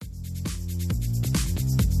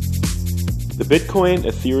Bitcoin,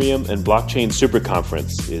 Ethereum, and Blockchain Super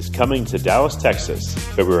Conference is coming to Dallas, Texas,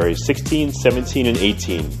 February 16, 17, and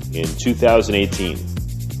 18 in 2018.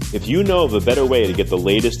 If you know of a better way to get the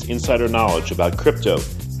latest insider knowledge about crypto,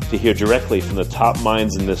 to hear directly from the top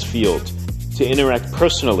minds in this field, to interact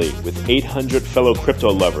personally with 800 fellow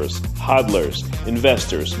crypto lovers, hodlers,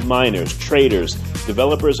 investors, miners, traders,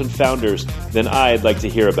 developers, and founders, then I'd like to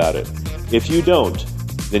hear about it. If you don't,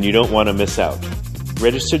 then you don't want to miss out.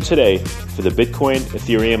 Register today for the Bitcoin,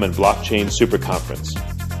 Ethereum, and Blockchain Super Conference.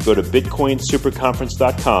 Go to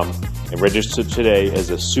bitcoinsuperconference.com and register today as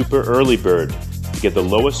a super early bird to get the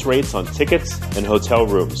lowest rates on tickets and hotel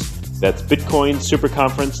rooms. That's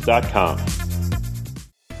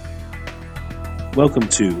bitcoinsuperconference.com. Welcome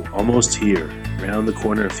to Almost Here, Round the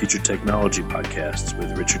Corner Future Technology podcast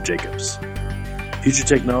with Richard Jacobs. Future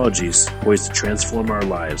technologies poised to transform our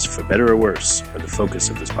lives for better or worse are the focus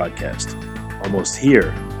of this podcast. Almost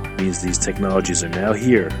here means these technologies are now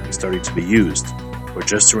here and starting to be used, or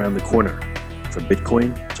just around the corner, from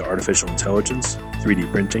Bitcoin to artificial intelligence,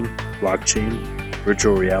 3D printing, blockchain,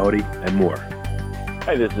 virtual reality, and more.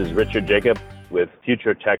 Hi, this is Richard Jacobs with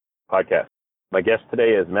Future Tech Podcast. My guest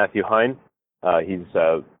today is Matthew Hein. He's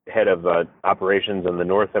head of operations in the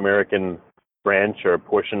North American branch or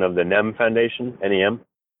portion of the NEM Foundation, NEM.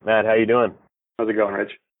 Matt, how you doing? How's it going,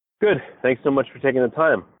 Rich? Good. Thanks so much for taking the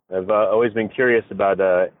time. I've always been curious about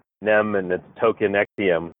NEM and its token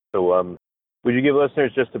XEM. So would you give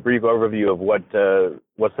listeners just a brief overview of what's the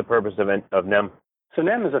purpose of NEM? So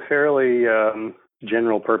NEM is a fairly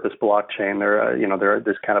general purpose blockchain.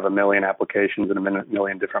 There's kind of a million applications and a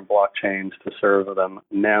million different blockchains to serve them.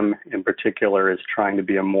 NEM in particular is trying to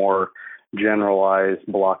be a more generalized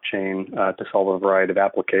blockchain to solve a variety of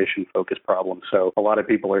application-focused problems. So a lot of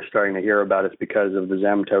people are starting to hear about it because of the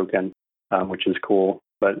XEM token, which is cool.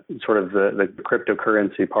 But sort of the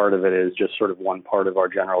cryptocurrency part of it is just sort of one part of our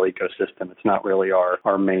general ecosystem. It's not really our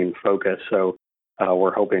main focus. So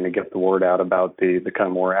we're hoping to get the word out about the kind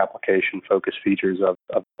of more application-focused features of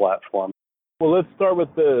the platform. Well, let's start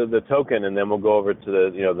with the token, and then we'll go over to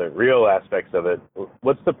the real aspects of it.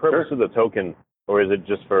 What's the purpose of the token, or is it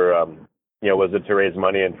just for was it to raise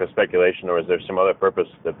money and for speculation, or is there some other purpose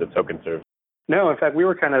that the token serves? No, in fact, we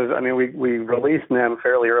were we released NEM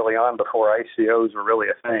fairly early on before ICOs were really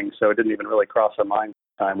a thing, so it didn't even really cross our mind at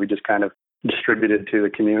the time. We just kind of distributed to the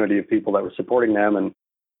community of people that were supporting NEM and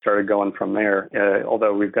started going from there.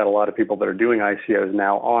 Although we've got a lot of people that are doing ICOs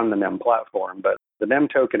now on the NEM platform, but the NEM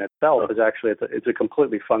token itself is actually it's a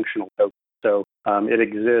completely functional token. So it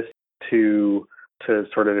exists to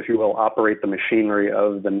sort of, if you will, operate the machinery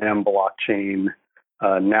of the NEM blockchain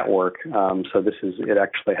network. So it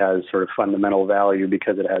actually has sort of fundamental value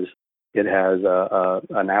because it has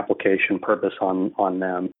an application purpose on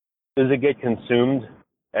NEM. Does it get consumed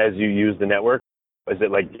as you use the network? Is it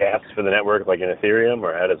like gas for the network, like in Ethereum,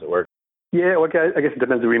 or how does it work? Yeah, well, I guess it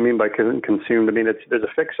depends what we mean by consumed. I mean, there's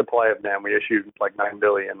a fixed supply of NEM. We issued like 9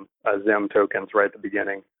 billion XEM tokens right at the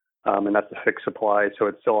beginning, and that's a fixed supply. So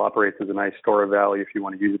it still operates as a nice store of value if you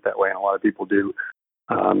want to use it that way, and a lot of people do.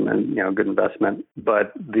 And good investment.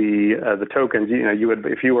 But the tokens, you would,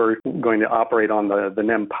 if you were going to operate on the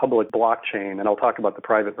NEM public blockchain, and I'll talk about the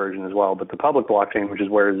private version as well, but the public blockchain, which is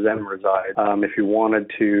where XEM resides, if you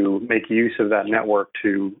wanted to make use of that network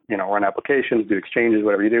to run applications, do exchanges,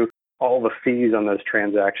 whatever you do, all the fees on those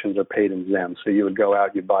transactions are paid in XEM. So you would go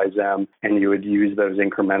out, you buy XEM, and you would use those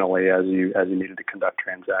incrementally as you needed to conduct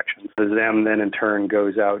transactions. The XEM then in turn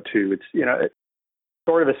goes out to it's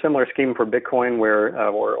sort of a similar scheme for Bitcoin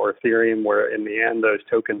or Ethereum, where in the end those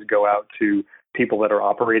tokens go out to people that are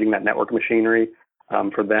operating that network machinery.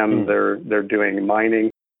 For them, they're doing mining.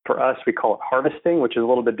 For us, we call it harvesting, which is a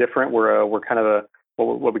little bit different. We're kind of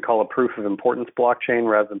what we call a proof of importance blockchain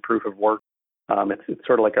rather than proof of work. It's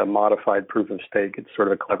sort of like a modified proof of stake. It's sort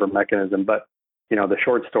of a clever mechanism. But the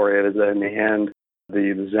short story is that in the end,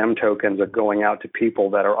 the XEM tokens are going out to people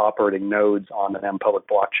that are operating nodes on the NEM public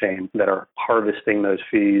blockchain that are harvesting those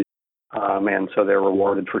fees, and so they're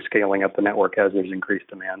rewarded for scaling up the network as there's increased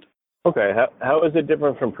demand. Okay, how is it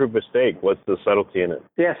different from proof of stake? What's the subtlety in it?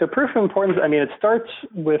 Yeah, so proof of importance, it starts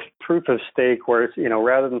with proof of stake where it's,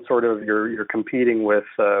 rather than sort of you're competing with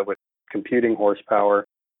computing horsepower,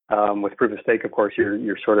 with proof of stake, of course,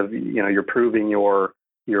 you're sort of, you're proving your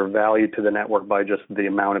value to the network by just the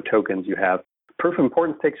amount of tokens you have. Proof of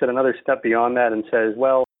importance takes it another step beyond that and says,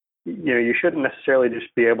 well, you shouldn't necessarily just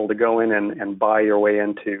be able to go in and buy your way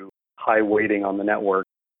into high weighting on the network.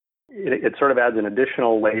 It sort of adds an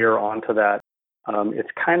additional layer onto that. It's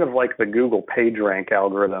kind of like the Google PageRank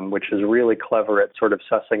algorithm, which is really clever at sort of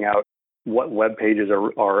sussing out what web pages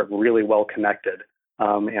are really well connected.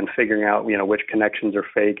 and figuring out, which connections are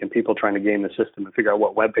fake and people trying to game the system and figure out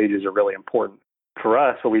what web pages are really important. For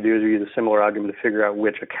us, what we do is we use a similar algorithm to figure out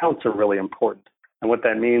which accounts are really important. And what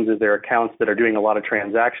that means is there are accounts that are doing a lot of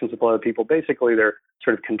transactions with other people. Basically, they're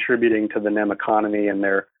sort of contributing to the NEM economy, and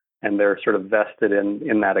they're sort of vested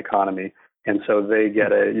in that economy. And so they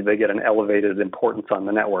get an elevated importance on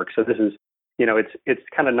the network. So this is, it's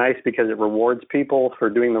kind of nice because it rewards people for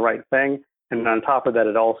doing the right thing. And on top of that,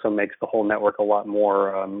 it also makes the whole network a lot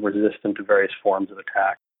more resistant to various forms of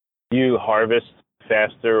attack. Do you harvest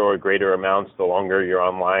faster or greater amounts the longer you're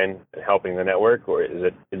online and helping the network, or is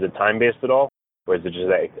it time-based at all, or is it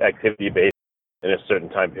just activity-based in a certain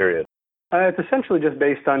time period? It's essentially just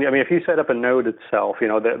based on, if you set up a node itself,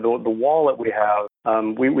 the wallet we have,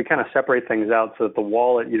 we kind of separate things out so that the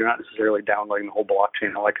wallet, you're not necessarily downloading the whole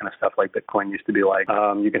blockchain, all that kind of stuff like Bitcoin used to be like.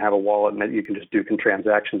 You can have a wallet and that you can just do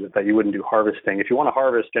transactions with that. You wouldn't do harvesting. If you want to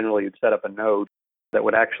harvest, generally you'd set up a node that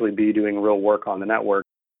would actually be doing real work on the network.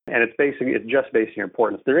 And it's just based on your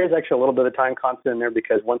importance. There is actually a little bit of time constant in there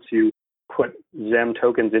because once you put ZEM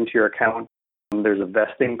tokens into your account, there's a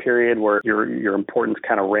vesting period where your importance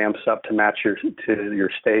kind of ramps up to match your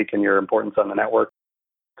stake and your importance on the network.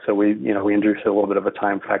 So we introduce a little bit of a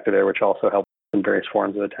time factor there, which also helps in various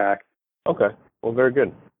forms of attack. Okay, well, very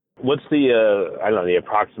good. What's the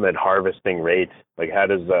approximate harvesting rate? Like, how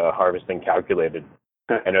does harvesting calculated?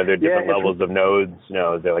 And are there different levels of nodes?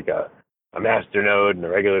 Is there like a master node and a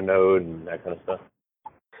regular node and that kind of stuff?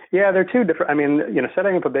 Yeah, they're two different.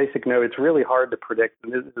 Setting up a basic node, it's really hard to predict.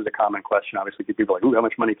 And this is a common question, obviously. People are like, how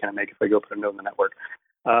much money can I make if I go put a node in the network?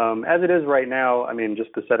 As it is right now,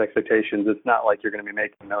 just to set expectations, it's not like you're going to be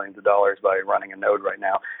making millions of dollars by running a node right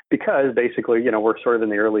now because basically, we're sort of in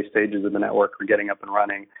the early stages of the network. We're getting up and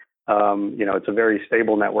running. It's a very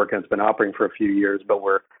stable network and it's been operating for a few years, but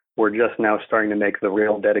we're just now starting to make the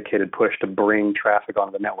real dedicated push to bring traffic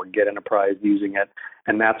onto the network, get enterprise using it.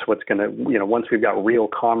 And that's what's going to, once we've got real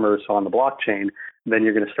commerce on the blockchain, then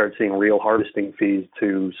you're going to start seeing real harvesting fees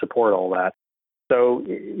to support all that. So,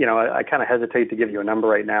 I kind of hesitate to give you a number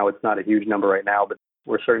right now. It's not a huge number right now, but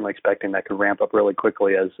we're certainly expecting that could ramp up really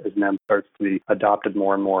quickly as NEM starts to be adopted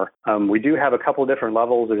more and more. We do have a couple of different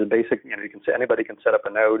levels. There's a basic, anybody can set up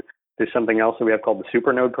a node. There's something else that we have called the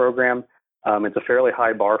super node program. It's a fairly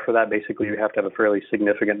high bar for that. Basically, you have to have a fairly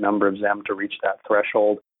significant number of ZEM to reach that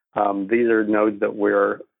threshold. These are nodes that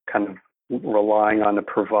we're kind of relying on to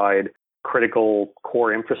provide critical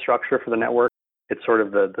core infrastructure for the network. It's sort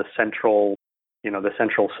of the central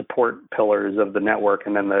support pillars of the network,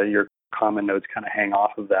 and then your common nodes kind of hang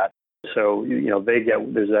off of that. So,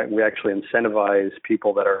 we actually incentivize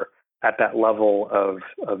people that are at that level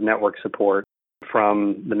of network support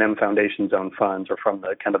from the NEM Foundation's own funds or from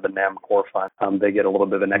the kind of the NEM core fund. They get a little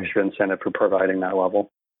bit of an extra incentive for providing that level.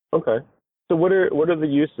 Okay. So what are the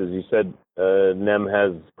uses? You said NEM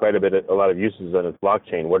has a lot of uses on its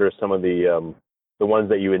blockchain. What are some of the ones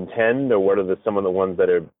that you intend, or what are some of the ones that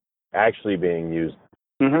are actually being used?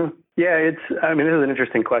 Mm-hmm. Yeah, this is an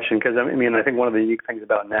interesting question because I think one of the unique things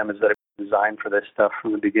about NEM is that it was designed for this stuff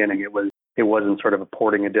from the beginning. It wasn't sort of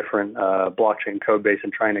porting a different blockchain code base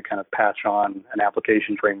and trying to kind of patch on an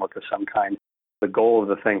application framework of some kind. The goal of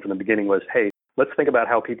the thing from the beginning was, hey, let's think about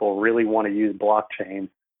how people really want to use blockchain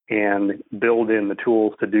and build in the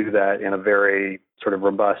tools to do that in a very sort of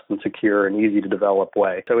robust and secure and easy to develop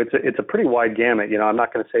way. So it's a pretty wide gamut. I'm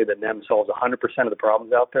not going to say that NEM solves 100% of the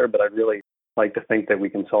problems out there, but I really like to think that we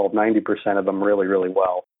can solve 90% of them really, really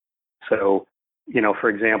well. So, for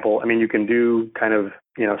example, you can do kind of,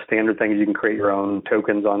 standard things. You can create your own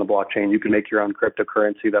tokens on the blockchain. You can make your own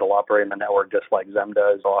cryptocurrency that'll operate in the network just like ZEM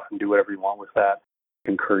does. Often do whatever you want with that. You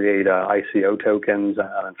can create ICO tokens.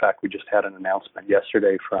 In fact, we just had an announcement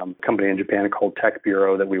yesterday from a company in Japan called Tech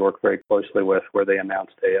Bureau that we work very closely with, where they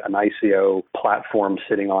announced an ICO platform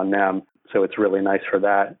sitting on NEM. So it's really nice for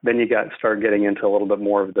that. Then you start getting into a little bit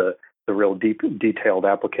more of the real detailed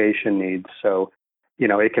application needs. So,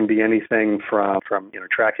 it can be anything from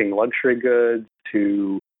tracking luxury goods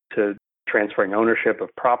to transferring ownership of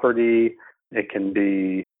property. It can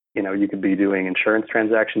be, you could be doing insurance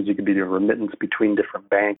transactions. You could be doing remittance between different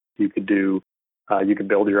banks. You could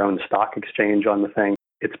build your own stock exchange on the thing.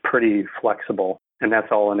 It's pretty flexible. And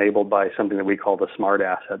that's all enabled by something that we call the Smart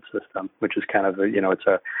Asset System, which is kind of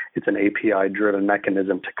it's an API-driven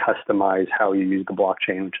mechanism to customize how you use the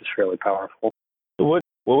blockchain, which is fairly powerful.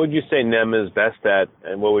 What would you say NEM is best at,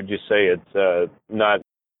 and what would you say it's not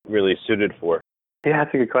really suited for? Yeah,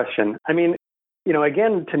 that's a good question.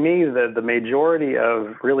 Again, to me, the majority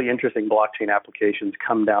of really interesting blockchain applications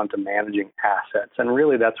come down to managing assets, and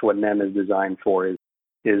really that's what NEM is designed for.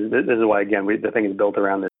 This is why, again, the thing is built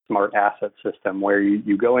around this smart asset system where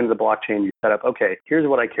you go into the blockchain, you set up, okay, here's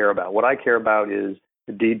what I care about. What I care about is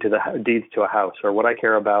the deeds to a house, or what I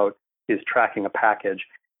care about is tracking a package.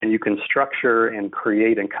 And you can structure and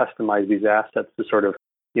create and customize these assets to sort of,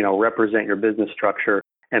 represent your business structure,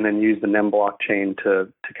 and then use the NEM blockchain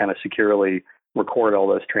to kind of securely record all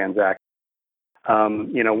those transactions.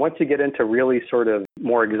 Once you get into really sort of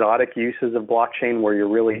more exotic uses of blockchain where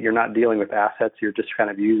you're not dealing with assets, you're just kind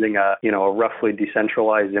of using a roughly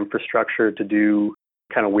decentralized infrastructure to do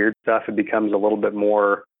kind of weird stuff, it becomes a little bit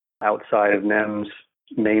more outside of NEM's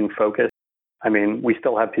main focus. I mean, we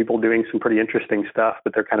still have people doing some pretty interesting stuff,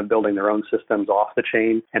 but they're kind of building their own systems off the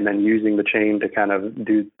chain and then using the chain to kind of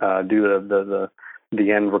do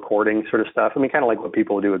the end recording sort of stuff. I mean, kind of like what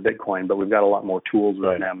people do with Bitcoin, but we've got a lot more tools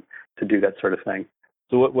with NEM to do that sort of thing.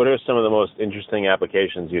 So what are some of the most interesting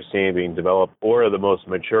applications you're seeing being developed, or the most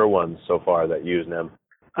mature ones so far that use NEM?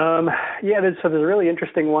 There's a really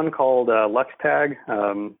interesting one called LuxTag.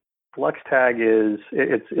 LuxTag is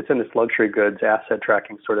it's in this luxury goods asset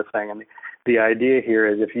tracking sort of thing, and the idea here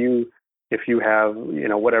is if you have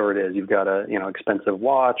whatever it is, you've got a expensive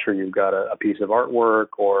watch, or you've got a piece of artwork,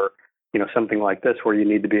 or something like this, where you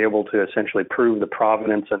need to be able to essentially prove the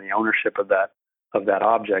provenance and the ownership of that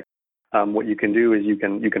object. What you can do is you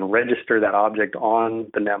can register that object on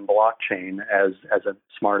the NEM blockchain as a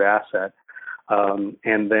smart asset,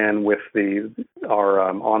 and then with our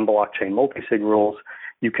on-blockchain multisig rules,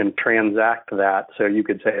 you can transact that. So you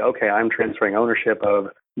could say, okay, I'm transferring ownership of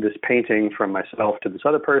this painting from myself to this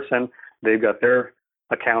other person. They've got their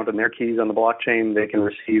account and their keys on the blockchain. They can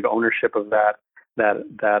receive ownership of that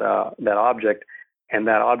object. And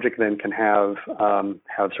that object then can have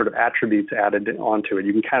sort of attributes added onto it.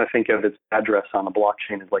 You can kind of think of its address on the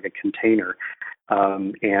blockchain as like a container.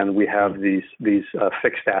 And we have these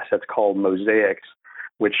fixed assets called mosaics,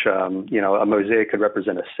 which a mosaic could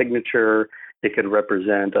represent a signature. It could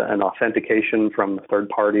represent an authentication from a third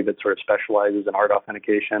party that sort of specializes in art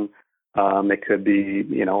authentication. It could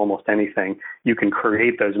be almost anything. You can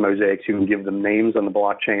create those mosaics. You can give them names on the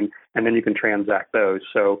blockchain, and then you can transact those.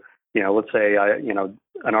 So let's say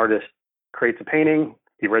an artist creates a painting,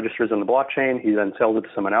 he registers on the blockchain, he then sells it to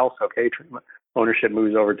someone else. Okay, ownership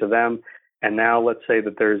moves over to them, and now let's say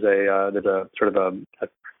that there's a sort of a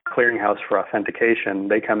clearinghouse for authentication.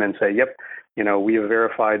 They come in and say, yep, we have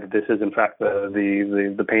verified that this is in fact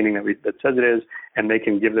the painting that says it is, and they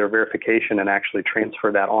can give their verification and actually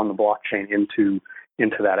transfer that on the blockchain into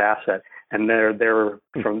that asset. And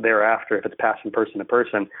from thereafter, if it's passed from person to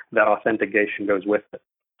person, that authentication goes with it.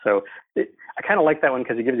 So I kind of like that one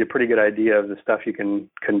because it gives you a pretty good idea of the stuff you can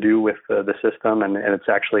do with the system, and it's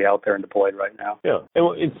actually out there and deployed right now. Yeah,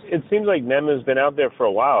 and it seems like NEM has been out there for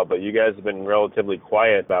a while, but you guys have been relatively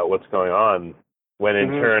quiet about what's going on, when in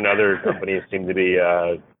turn other companies seem to be,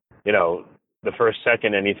 the first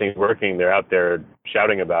second anything's working, they're out there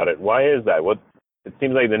shouting about it. Why is that? It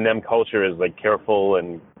seems like the NEM culture is like careful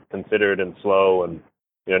and considered and slow, and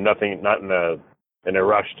not in a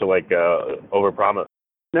rush to overpromise.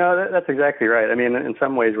 No, that's exactly right. I mean, in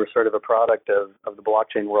some ways, we're sort of a product of the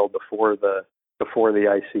blockchain world before the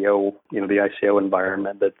ICO, the ICO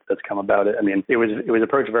environment that's come about it. I mean, it was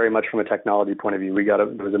approached very much from a technology point of view. There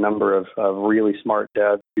was a number of really smart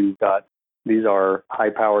devs these are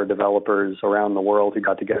high-powered developers around the world who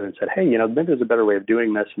got together and said, hey, maybe there's a better way of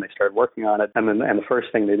doing this, and they started working on it. And the first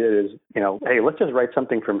thing they did is, hey, let's just write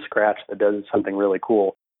something from scratch that does something really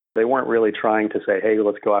cool. They weren't really trying to say, hey,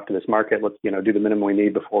 let's go after this market. Let's, do the minimum we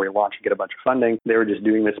need before we launch and get a bunch of funding. They were just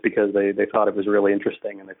doing this because they thought it was really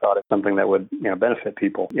interesting, and they thought it's something that would, benefit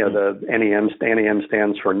people. The NEM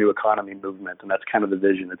stands for New Economy Movement, and that's kind of the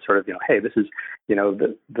vision. It's sort of, hey, this is,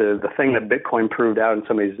 the thing that Bitcoin proved out and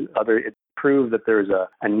some of these other, it proved that there's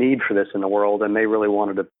a need for this in the world, and they really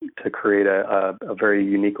wanted to create a very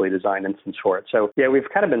uniquely designed instance for it. So, yeah, we've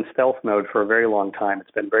kind of been stealth mode for a very long time.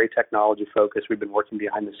 It's been very technology focused. We've been working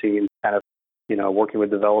behind the scenes, kind of, working with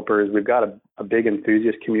developers. We've got a big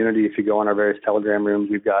enthusiast community. If you go on our various Telegram rooms,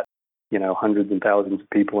 we've got, hundreds and thousands of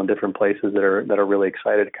people in different places that are really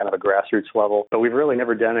excited at kind of a grassroots level. But we've really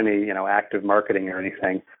never done any, active marketing or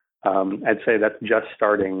anything. I'd say that's just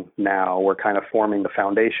starting now. We're kind of forming the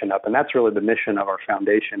foundation up, and that's really the mission of our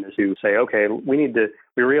foundation, is to say, okay,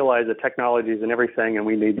 we realize that technology is in everything, and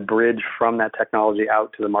we need to bridge from that technology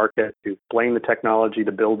out to the market, to explain the technology,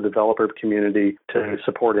 to build a developer community, to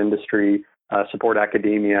support industry, support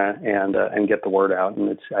academia, and get the word out.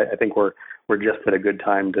 And I think we're just at a good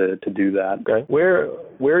time to do that. Okay. Where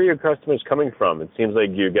are your customers coming from? It seems like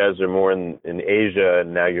you guys are more in Asia,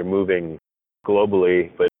 and now you're moving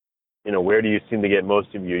globally, but where do you seem to get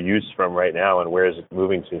most of your use from right now, and where is it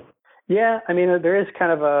moving to? Yeah, I mean, there is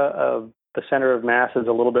kind of the center of mass is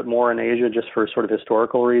a little bit more in Asia just for sort of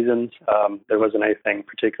historical reasons. There wasn't anything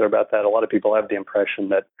particular about that. A lot of people have the impression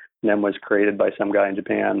that NEM was created by some guy in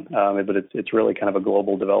Japan, but it's really kind of a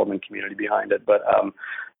global development community behind it. But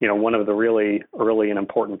one of the really early and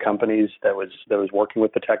important companies that was working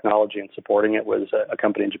with the technology and supporting it was a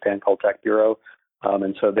company in Japan called Tech Bureau,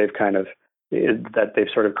 and so they've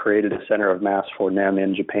sort of created a center of mass for NEM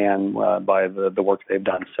in Japan by the work they've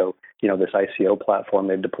done. So this ICO platform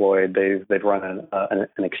they've deployed, they've run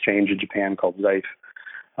an exchange in Japan called Zaif,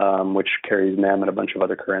 which carries NEM and a bunch of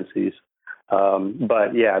other currencies.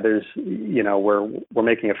 But yeah, there's we're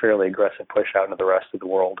making a fairly aggressive push out into the rest of the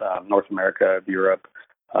world, North America, Europe,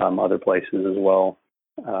 other places as well,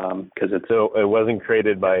 because so it wasn't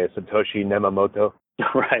created by Satoshi Nemamoto.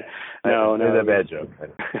 Right. No. It's a bad joke.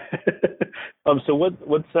 So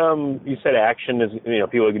what's you said action is,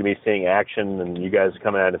 people are going to be seeing action and you guys are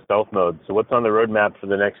coming out of stealth mode. So what's on the roadmap for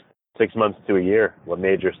the next 6 months to a year? What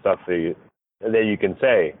major stuff that you can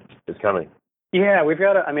say is coming? Yeah, we've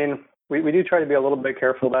got we do try to be a little bit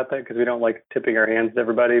careful about that because we don't like tipping our hands to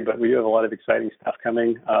everybody, but we do have a lot of exciting stuff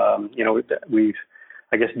coming. We've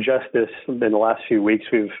I guess just in the last few weeks,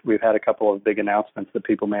 we've had a couple of big announcements that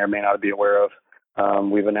people may or may not be aware of.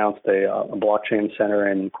 We've announced a blockchain center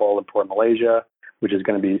in Kuala Lumpur, Malaysia, which is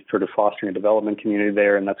going to be sort of fostering a development community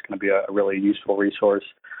there, and that's going to be a really useful resource.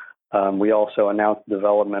 We also announced the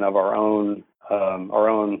development of our own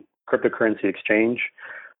cryptocurrency exchange.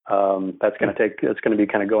 It's going to be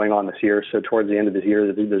kind of going on this year. So towards the end of this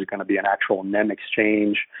year, there's going to be an actual NEM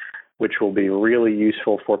exchange, which will be really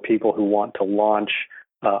useful for people who want to launch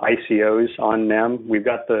ICOs on NEM. We've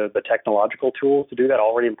got the technological tools to do that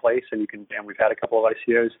already in place, and we've had a couple of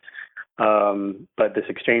ICOs. But this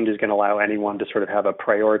exchange is going to allow anyone to sort of have a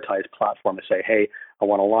prioritized platform to say, hey, I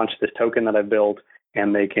want to launch this token that I've built,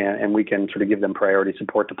 and we can sort of give them priority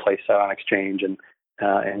support to place that on exchange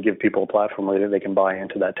and give people a platform where they can buy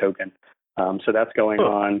into that token. So that's going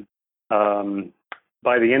on.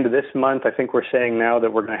 By the end of this month, I think we're saying now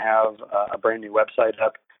that we're going to have a brand new website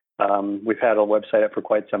up. We've had a website up for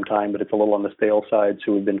quite some time, but it's a little on the stale side,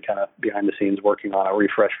 so we've been kind of behind the scenes working on a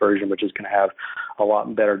refresh version, which is going to have a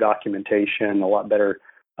lot better documentation, a lot better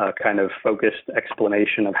kind of focused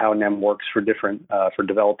explanation of how NEM works for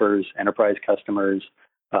developers, enterprise customers,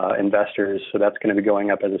 investors. So that's going to be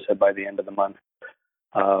going up, as I said, by the end of the month.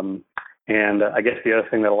 And I guess the other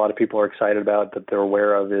thing that a lot of people are excited about that they're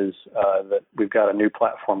aware of is that we've got a new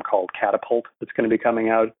platform called Catapult that's going to be coming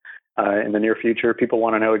out in the near future. People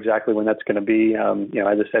want to know exactly when that's going to be.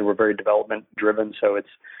 As I said, we're very development driven, so right.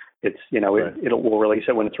 We'll release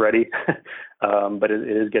it when it's ready. But it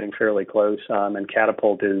is getting fairly close. And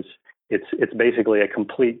Catapult it's basically a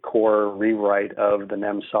complete core rewrite of the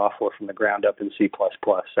NEM software from the ground up in C++.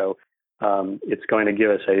 So it's going to give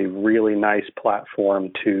us a really nice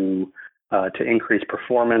platform to increase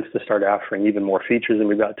performance, to start offering even more features than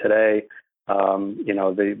we've got today.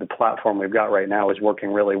 The platform we've got right now is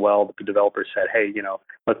working really well. The developers said, hey,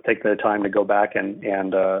 let's take the time to go back and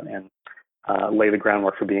lay the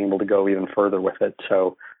groundwork for being able to go even further with it.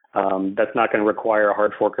 So that's not going to require a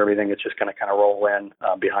hard fork or everything. It's just going to kind of roll in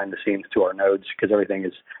behind the scenes to our nodes because everything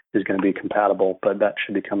is going to be compatible, but that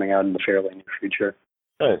should be coming out in the fairly near future.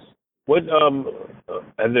 Nice. What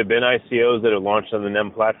have there been ICOs that have launched on the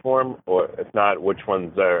NEM platform, or if not, which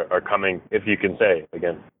ones are coming? If you can say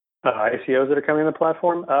again, ICOs that are coming on the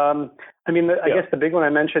platform. I guess the big one I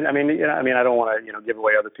mentioned. I don't want to give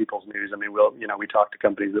away other people's news. We talk to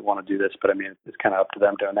companies that want to do this, but it's kind of up to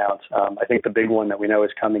them to announce. I think the big one that we know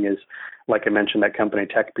is coming is, like I mentioned, that company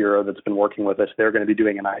Tech Bureau that's been working with us. They're going to be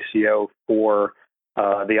doing an ICO for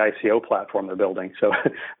the ICO platform they're building. So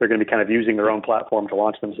they're going to be kind of using their own platform to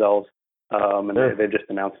launch themselves. And they've just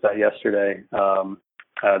announced that yesterday.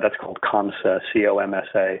 That's called COMSA,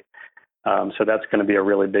 COMSA. So that's going to be a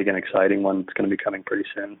really big and exciting one. It's going to be coming pretty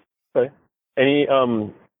soon. Okay. Any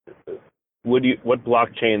what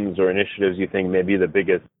blockchains or initiatives you think may be the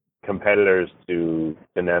biggest competitors to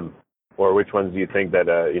NEM, or which ones do you think that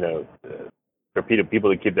for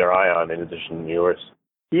people to keep their eye on in addition to yours?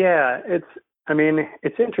 Yeah,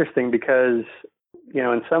 it's interesting because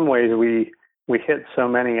in some ways we hit so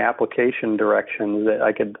many application directions that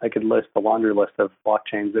I could list a laundry list of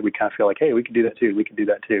blockchains that we kind of feel like, hey, we could do that too. We could do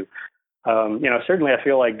that too. Certainly I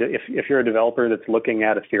feel like if you're a developer that's looking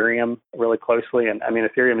at Ethereum really closely, and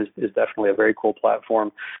Ethereum is definitely a very cool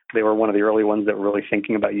platform. They were one of the early ones that were really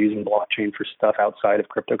thinking about using blockchain for stuff outside of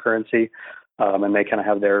cryptocurrency. And they kind of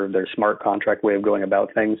have their smart contract way of going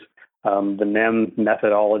about things. The NEM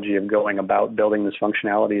methodology of going about building this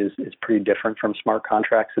functionality is pretty different from smart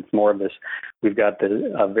contracts. It's more of this, we've got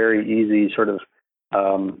a very easy sort of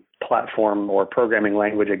platform or programming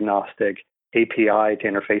language agnostic API to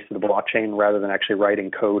interface to the blockchain rather than actually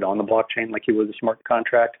writing code on the blockchain like you would a smart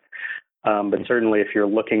contract. But certainly if you're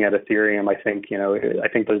looking at Ethereum, I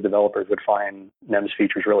think those developers would find NEM's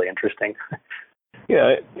features really interesting.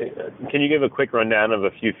 Yeah. Can you give a quick rundown of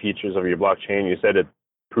a few features of your blockchain? You said it's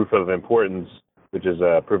proof of importance, which is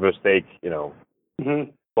a proof of stake,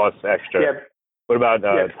 plus extra. Yeah. What about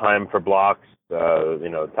time for blocks,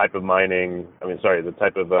 type of mining? The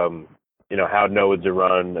type of, how nodes are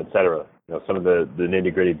run, et cetera. Some of the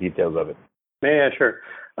nitty-gritty details of it. Yeah, sure.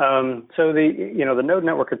 So the node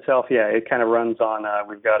network itself, it kind of runs on.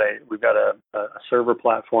 We've got a server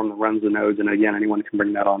platform that runs the nodes, and again, anyone can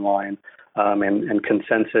bring that online. And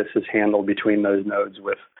consensus is handled between those nodes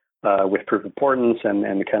with proof of importance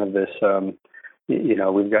and kind of this.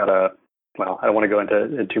 We've got I don't want to go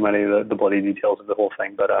into too many of the bloody details of the whole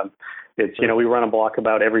thing, but it's we run a block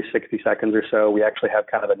about every 60 seconds or so. We actually have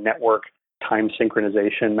kind of a network time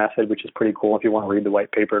synchronization method, which is pretty cool. If you want to read the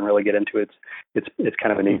white paper and really get into it, it's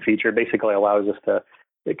kind of a neat feature. It basically allows us to,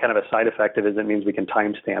 kind of a side effect of it is it means we can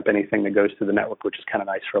timestamp anything that goes through the network, which is kind of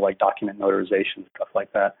nice for like document notarization, stuff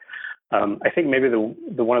like that. I think maybe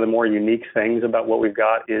the one of the more unique things about what we've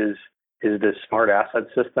got is this smart asset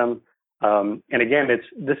system. And again,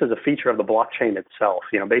 this is a feature of the blockchain itself.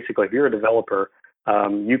 Basically, if you're a developer,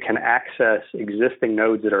 you can access existing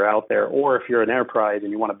nodes that are out there, or if you're an enterprise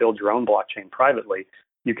and you want to build your own blockchain privately,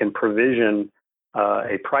 you can provision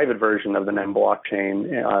a private version of the NEM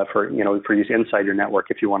blockchain for use inside your network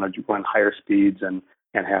if you want to run higher speeds and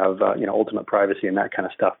have ultimate privacy and that kind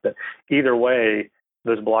of stuff. But either way,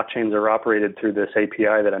 those blockchains are operated through this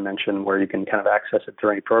API that I mentioned, where you can kind of access it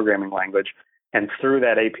through any programming language. And through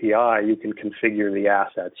that API, you can configure the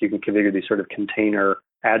assets. You can configure these sort of container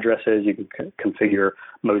addresses. You can configure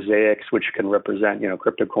mosaics, which can represent,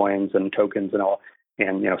 crypto coins and tokens and all,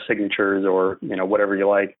 and, signatures or, whatever you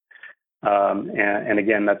like. And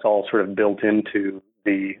again, that's all sort of built into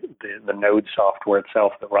the node software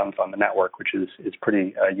itself that runs on the network, which is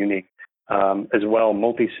pretty unique. As well,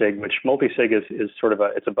 multisig, which multisig is sort of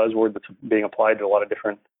it's a buzzword that's being applied to a lot of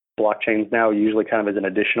different blockchains now, usually kind of as an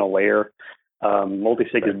additional layer.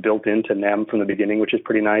 Multisig is built into NEM from the beginning, which is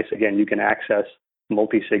pretty nice. Again, you can access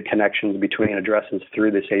multisig connections between addresses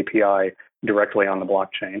through this API directly on the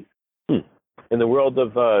blockchain. In the world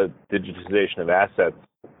of digitization of assets,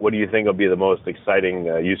 what do you think will be the most exciting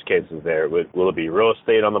use cases there? Will it be real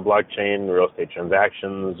estate on the blockchain, real estate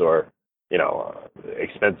transactions, or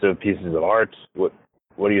expensive pieces of art? What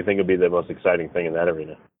do you think will be the most exciting thing in that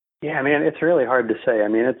arena? Yeah, man, it's really hard to say.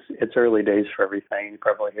 It's early days for everything. You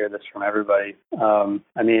probably hear this from everybody.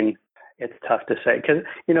 It's tough to say because,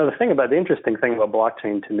 the interesting thing about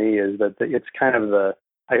blockchain to me is that it's kind of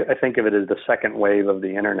I think of it as the second wave of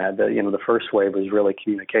the internet. The first wave was really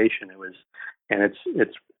communication.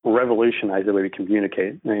 It's revolutionized the way we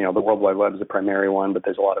communicate. The World Wide Web is the primary one, but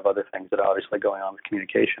there's a lot of other things that are obviously going on with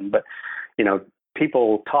communication. But,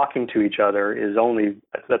 people talking to each other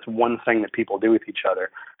that's one thing that people do with each other.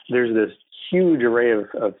 There's this huge array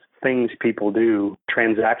of things people do,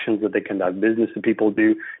 transactions that they conduct, business that people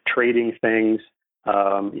do, trading things,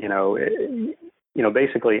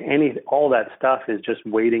 basically all that stuff is just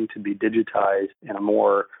waiting to be digitized in a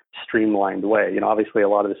more streamlined way. Obviously a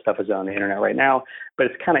lot of this stuff is on the internet right now, but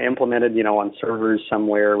it's kind of implemented, on servers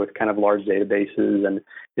somewhere with kind of large databases, and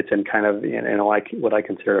it's in kind of, like what I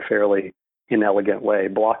consider a fairly inelegant way.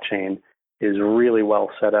 Blockchain is really well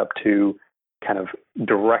set up to kind of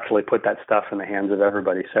directly put that stuff in the hands of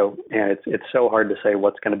everybody. So, and it's so hard to say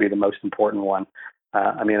what's going to be the most important one.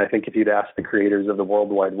 I think if you'd asked the creators of the World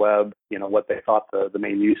Wide Web, what they thought the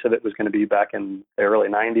main use of it was going to be back in the early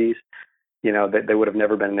 90s, they would have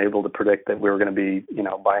never been able to predict that we were going to be,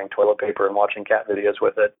 buying toilet paper and watching cat videos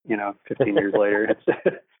with it, 15 years later.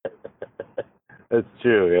 That's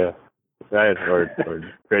true, yeah. Right, or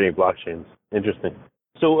creating blockchains. Interesting.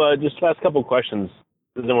 So just last couple questions.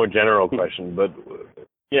 This is a more general question, but,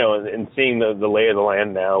 in seeing the lay of the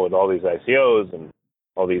land now with all these ICOs and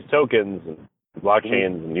all these tokens and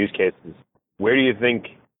blockchains and use cases, where do you think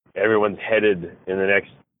everyone's headed in the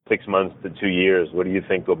next 6 months to 2 years? What do you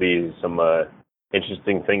think will be some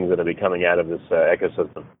interesting things that will be coming out of this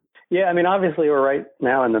ecosystem? Yeah, obviously we're right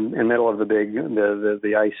now in the middle of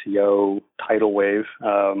the ICO tidal wave,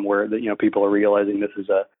 where people are realizing this is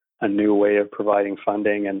a new way of providing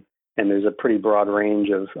funding, and there's a pretty broad range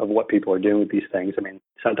of what people are doing with these things.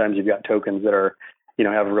 Sometimes you've got tokens that are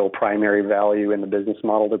have real primary value in the business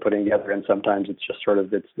model they're putting together, and sometimes it's just sort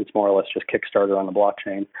of it's more or less just Kickstarter on the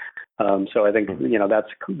blockchain. So I think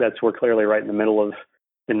that's we're clearly right in the middle of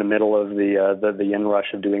the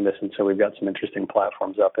inrush of doing this, and so we've got some interesting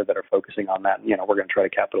platforms out there that are focusing on that. We're going to try to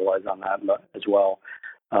capitalize on that as well.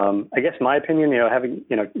 I guess my opinion, having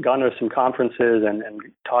gone to some conferences and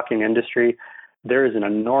talking industry, there is an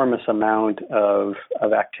enormous amount of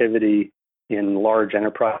activity in large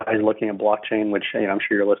enterprise looking at blockchain, which I'm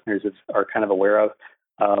sure your listeners are kind of aware of.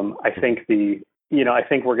 I think I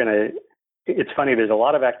think we're going to. It's funny. There's a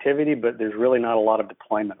lot of activity, but there's really not a lot of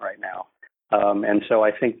deployment right now. And so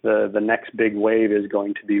I think the next big wave is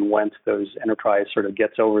going to be once those enterprise sort of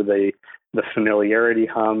gets over the familiarity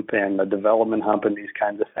hump and the development hump and these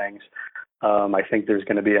kinds of things. I think there's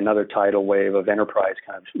going to be another tidal wave of enterprise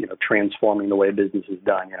kind of transforming the way business is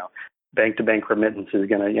done. Bank-to-bank remittance is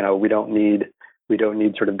going to we don't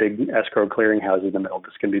need sort of big escrow clearinghouses in the middle.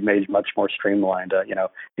 It's going to be made much more streamlined.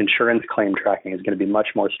 Insurance claim tracking is going to be much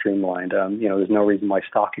more streamlined. There's no reason why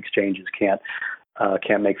stock exchanges can't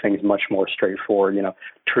make things much more straightforward.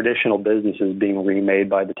 Traditional businesses being remade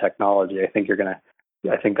by the technology. I think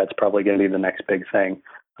that's probably going to be the next big thing.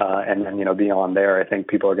 And then, beyond there, I think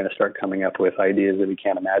people are going to start coming up with ideas that we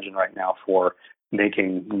can't imagine right now for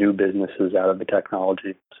making new businesses out of the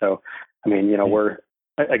technology. So, I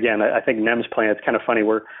think NEM's plan, it's kind of funny.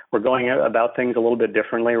 We're going about things a little bit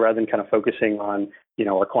differently rather than kind of focusing on,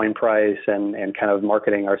 our coin price and kind of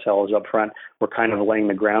marketing ourselves up front. We're kind of laying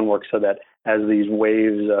the groundwork so that as these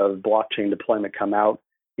waves of blockchain deployment come out,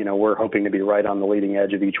 we're hoping to be right on the leading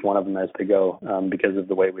edge of each one of them as they go because of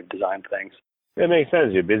the way we've designed things. It makes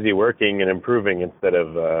sense. You're busy working and improving instead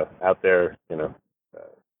of out there,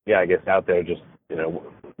 I guess out there just,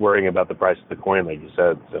 worrying about the price of the coin, like you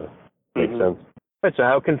said. So it makes sense. All right, so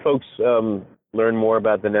how can folks learn more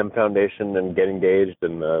about the NEM Foundation and get engaged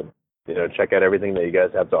and, check out everything that you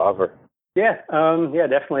guys have to offer? Yeah,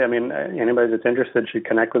 definitely. Anybody that's interested should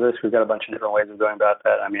connect with us. We've got a bunch of different ways of going about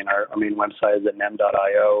that. Our main website is at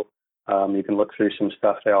nem.io. You can look through some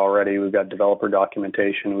stuff there already. We've got developer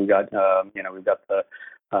documentation. We've got the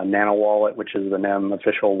Nano Wallet, which is the NEM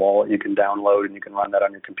official wallet you can download, and you can run that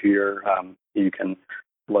on your computer. You can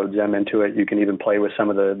load Zem into it. You can even play with some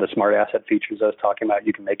of the smart asset features I was talking about.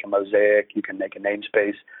 You can make a mosaic. You can make a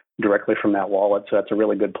namespace directly from that wallet. So that's a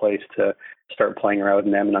really good place to start playing around with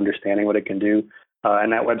NEM and understanding what it can do.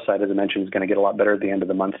 And that website, as I mentioned, is going to get a lot better at the end of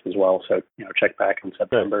the month as well. So, check back in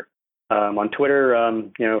September. On Twitter,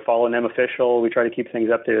 follow NEM Official. We try to keep things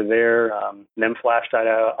updated there.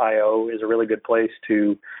 nemflash.io is a really good place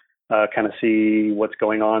to kind of see what's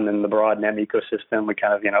going on in the broad NEM ecosystem. We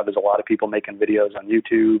kind of, there's a lot of people making videos on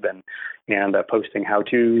YouTube and posting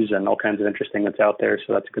how-tos and all kinds of interesting that's out there.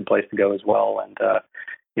 So that's a good place to go as well. And,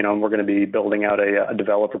 we're going to be building out a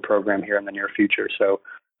developer program here in the near future. So,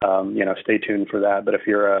 stay tuned for that. But if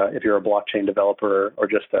you're a blockchain developer or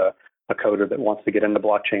just a coder that wants to get into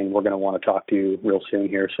blockchain, we're going to want to talk to you real soon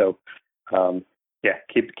here. So,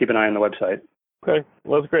 keep an eye on the website. Okay.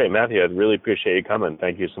 Well, that's great. Matthew, I really appreciate you coming.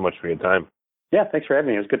 Thank you so much for your time. Yeah, thanks for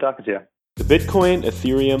having me. It was good talking to you. The Bitcoin,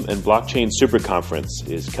 Ethereum, and Blockchain Super Conference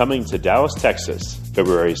is coming to Dallas, Texas,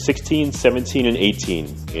 February 16, 17, and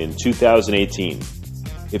 18 in 2018.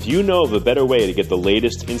 If you know of a better way to get the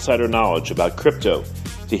latest insider knowledge about crypto,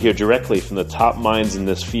 to hear directly from the top minds in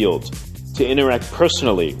this field, to interact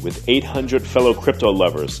personally with 800 fellow crypto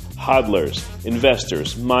lovers, hodlers,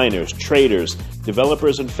 investors, miners, traders,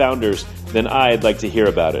 developers, and founders, then I'd like to hear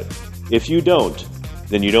about it. If you don't,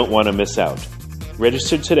 then you don't want to miss out.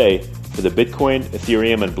 Register today for the Bitcoin,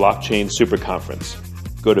 Ethereum, and Blockchain Super Conference.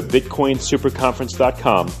 Go to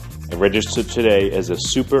bitcoinsuperconference.com and register today as a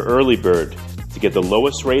super early bird to get the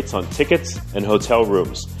lowest rates on tickets and hotel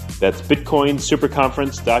rooms. That's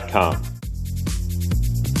bitcoinsuperconference.com.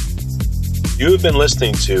 You have been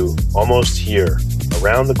listening to Almost Here,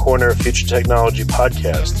 Around the Corner Future Technology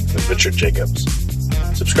podcast with Richard Jacobs.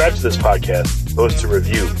 Subscribe to this podcast, post a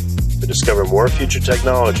review to discover more future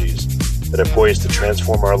technologies that are poised to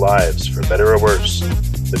transform our lives for better or worse,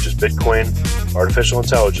 such as Bitcoin, artificial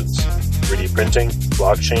intelligence, 3D printing,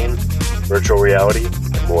 blockchain, virtual reality,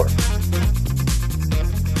 and more.